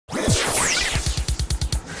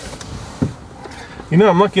You know,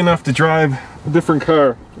 I'm lucky enough to drive a different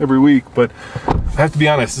car every week, but I have to be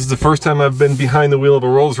honest, this is the first time I've been behind the wheel of a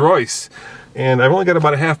Rolls-Royce, and I've only got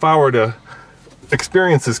about a half hour to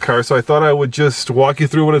experience this car, so I thought I would just walk you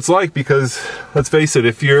through what it's like, because let's face it,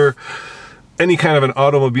 if you're any kind of an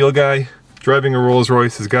automobile guy, driving a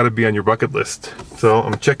Rolls-Royce has got to be on your bucket list. So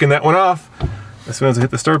I'm checking that one off as soon as I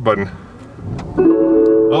hit the start button.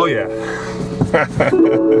 Oh yeah.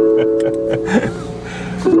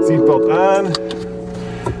 Seatbelt on.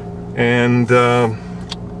 And, all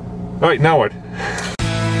right, now what?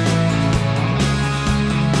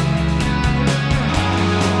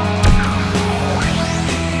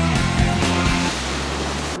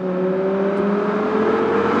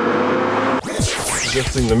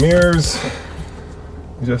 Adjusting the mirrors,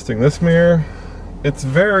 adjusting this mirror. It's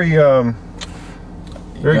very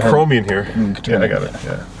chromy in here. Yeah, I got it.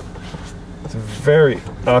 Yeah, it's very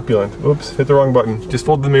opulent. Oops, hit the wrong button. Just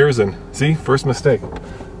fold the mirrors in. See, first mistake. All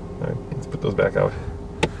right, let's put those back out.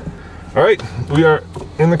 All right, we are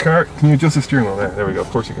in the car. Can you adjust the steering wheel? There we go.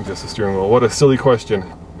 Of course you can adjust the steering wheel. What a silly question.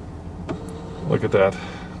 Look at that.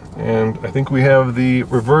 And I think we have the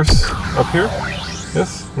reverse up here.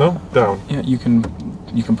 Yes? No? Down. Yeah, you can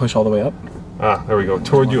push all the way up. Ah, there we go.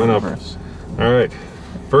 Toward you and up. All right.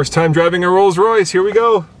 First time driving a Rolls-Royce. Here we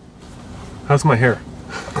go. How's my hair?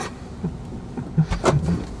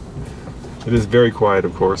 It is very quiet,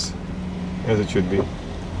 of course, as it should be.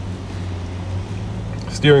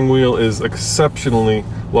 Steering wheel is exceptionally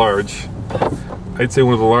large. I'd say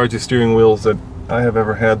one of the largest steering wheels that I have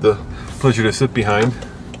ever had the pleasure to sit behind.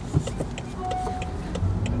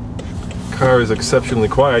 Car is exceptionally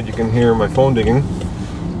quiet. You can hear my phone dinging,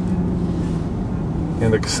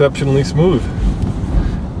 and exceptionally smooth.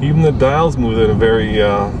 Even the dials move in a very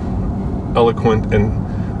eloquent and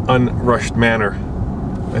unrushed manner.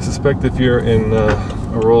 I suspect if you're in a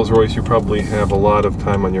Rolls-Royce, you probably have a lot of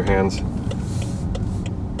time on your hands.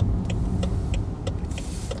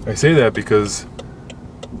 I say that because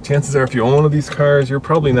chances are if you own one of these cars, you're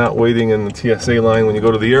probably not waiting in the TSA line when you go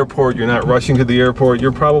to the airport. You're not rushing to the airport.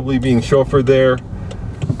 You're probably being chauffeured there,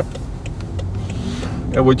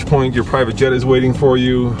 at which point your private jet is waiting for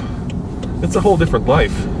you. It's a whole different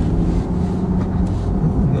life.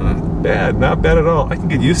 Not bad, not bad at all. I can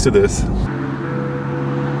get used to this.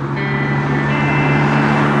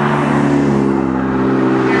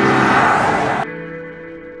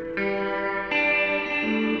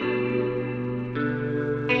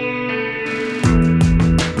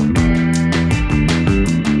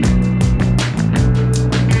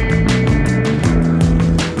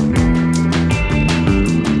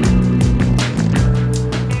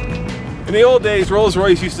 In the old days,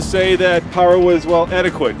 Rolls-Royce used to say that power was, well,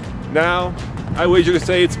 adequate. Now, I wager to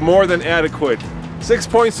say it's more than adequate.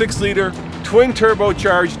 6.6 liter, twin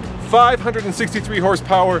turbocharged, 563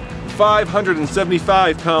 horsepower,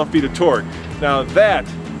 575 pound-feet of torque. Now that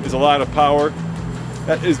is a lot of power.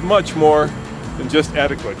 That is much more than just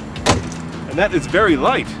adequate. And that is very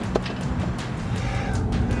light.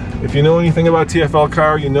 If you know anything about TFL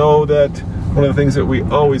car, you know that one of the things that we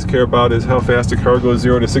always care about is how fast a car goes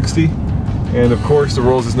 0 to 60. And of course the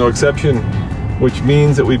Rolls is no exception, which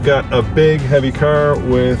means that we've got a big heavy car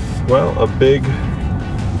with, well, a big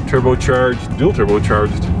turbocharged, dual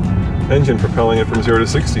turbocharged engine propelling it from 0 to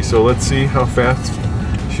 60. So let's see how fast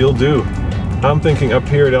she'll do. I'm thinking up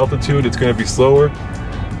here at altitude it's going to be slower,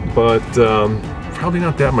 but probably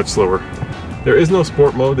not that much slower. There is no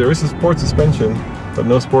sport mode. There is a sport suspension, but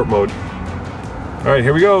no sport mode. All right,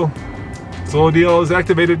 here we go. Slow DL is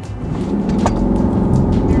activated.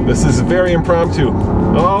 This is very impromptu.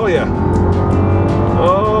 Oh yeah.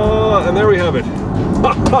 Oh, and there we have it.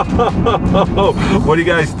 What do you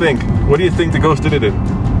guys think? What do you think the Ghost did it in?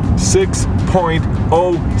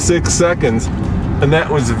 6.06 seconds. And that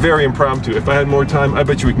was very impromptu. If I had more time, I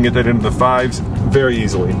bet you we can get that into the 5s very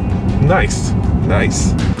easily. Nice,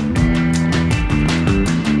 nice.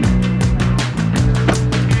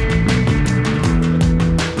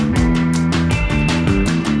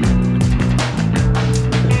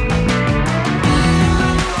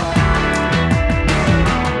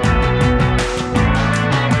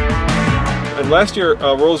 Last year,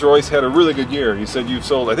 Rolls-Royce had a really good year. You said you've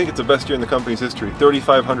sold, I think it's the best year in the company's history,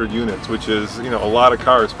 3,500 units, which is, you know, a lot of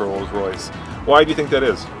cars for Rolls-Royce. Why do you think that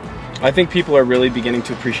is? I think people are really beginning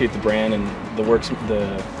to appreciate the brand and the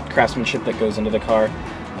craftsmanship that goes into the car.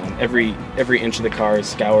 Every inch of the car is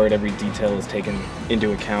scoured, every detail is taken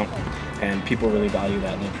into account, and people really value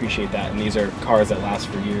that and appreciate that. And these are cars that last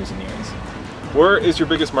for years and years. Where is your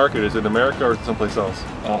biggest market? Is it America or is it someplace else?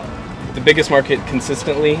 The biggest market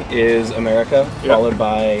consistently is America, followed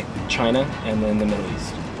by China and then the Middle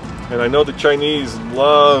East. And I know the Chinese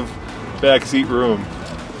love backseat room,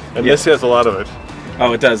 and this has a lot of it.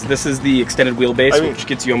 Oh, it does. This is the extended wheelbase, which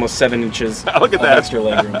gets you almost 7 inches look at of that. extra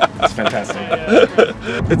legroom. It's fantastic.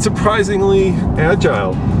 It's surprisingly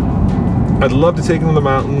agile. I'd love to take it in the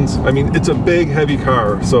mountains. I mean, it's a big, heavy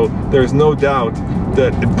car, so there's no doubt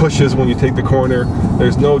that it pushes when you take the corner.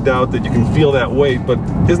 There's no doubt that you can feel that weight, but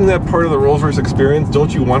isn't that part of the Rolls-Royce experience?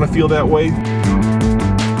 Don't you want to feel that weight?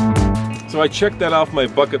 So I checked that off my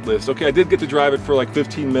bucket list. Okay, I did get to drive it for like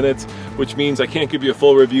 15 minutes, which means I can't give you a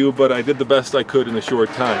full review, but I did the best I could in a short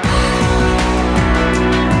time.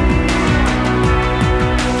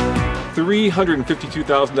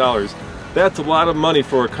 $352,000. That's a lot of money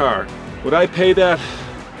for a car. Would I pay that?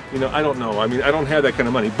 You know, I don't know. I mean, I don't have that kind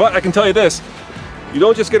of money. But I can tell you this, you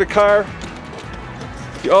don't just get a car,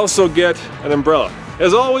 you also get an umbrella.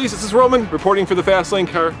 As always, this is Roman reporting for the Fast Lane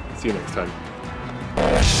Car. See you next time.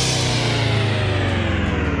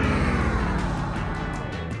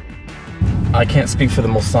 I can't speak for the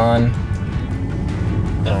Mulsanne,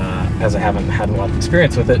 as I haven't had a lot of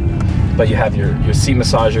experience with it, but you have your seat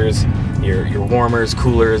massagers, your warmers,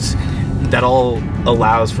 coolers. That all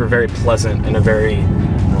allows for a very pleasant and a very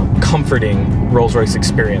comforting Rolls-Royce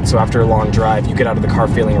experience. So after a long drive, you get out of the car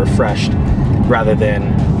feeling refreshed rather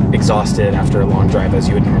than exhausted after a long drive as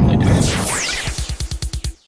you would normally do.